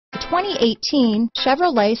2018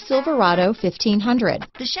 Chevrolet Silverado 1500.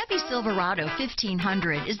 The Chevy Silverado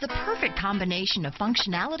 1500 is the perfect combination of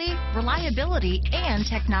functionality, reliability, and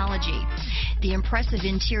technology. The impressive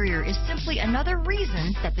interior is simply another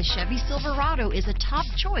reason that the Chevy Silverado is a top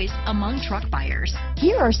choice among truck buyers.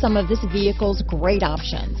 Here are some of this vehicle's great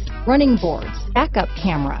options: running boards, backup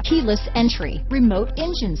camera, keyless entry, remote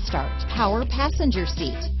engine start, power passenger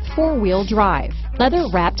seat, four-wheel drive,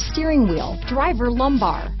 leather-wrapped steering wheel, driver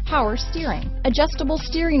lumbar, power steering, adjustable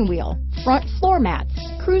steering wheel, front floor mats,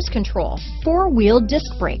 cruise control, four-wheel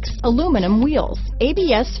disc brakes, aluminum wheels,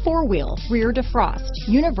 ABS four-wheel, rear defrost,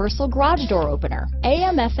 universal garage door opener,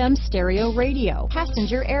 AM/FM stereo radio,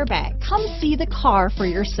 passenger airbag. Come see the car for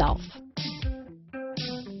yourself.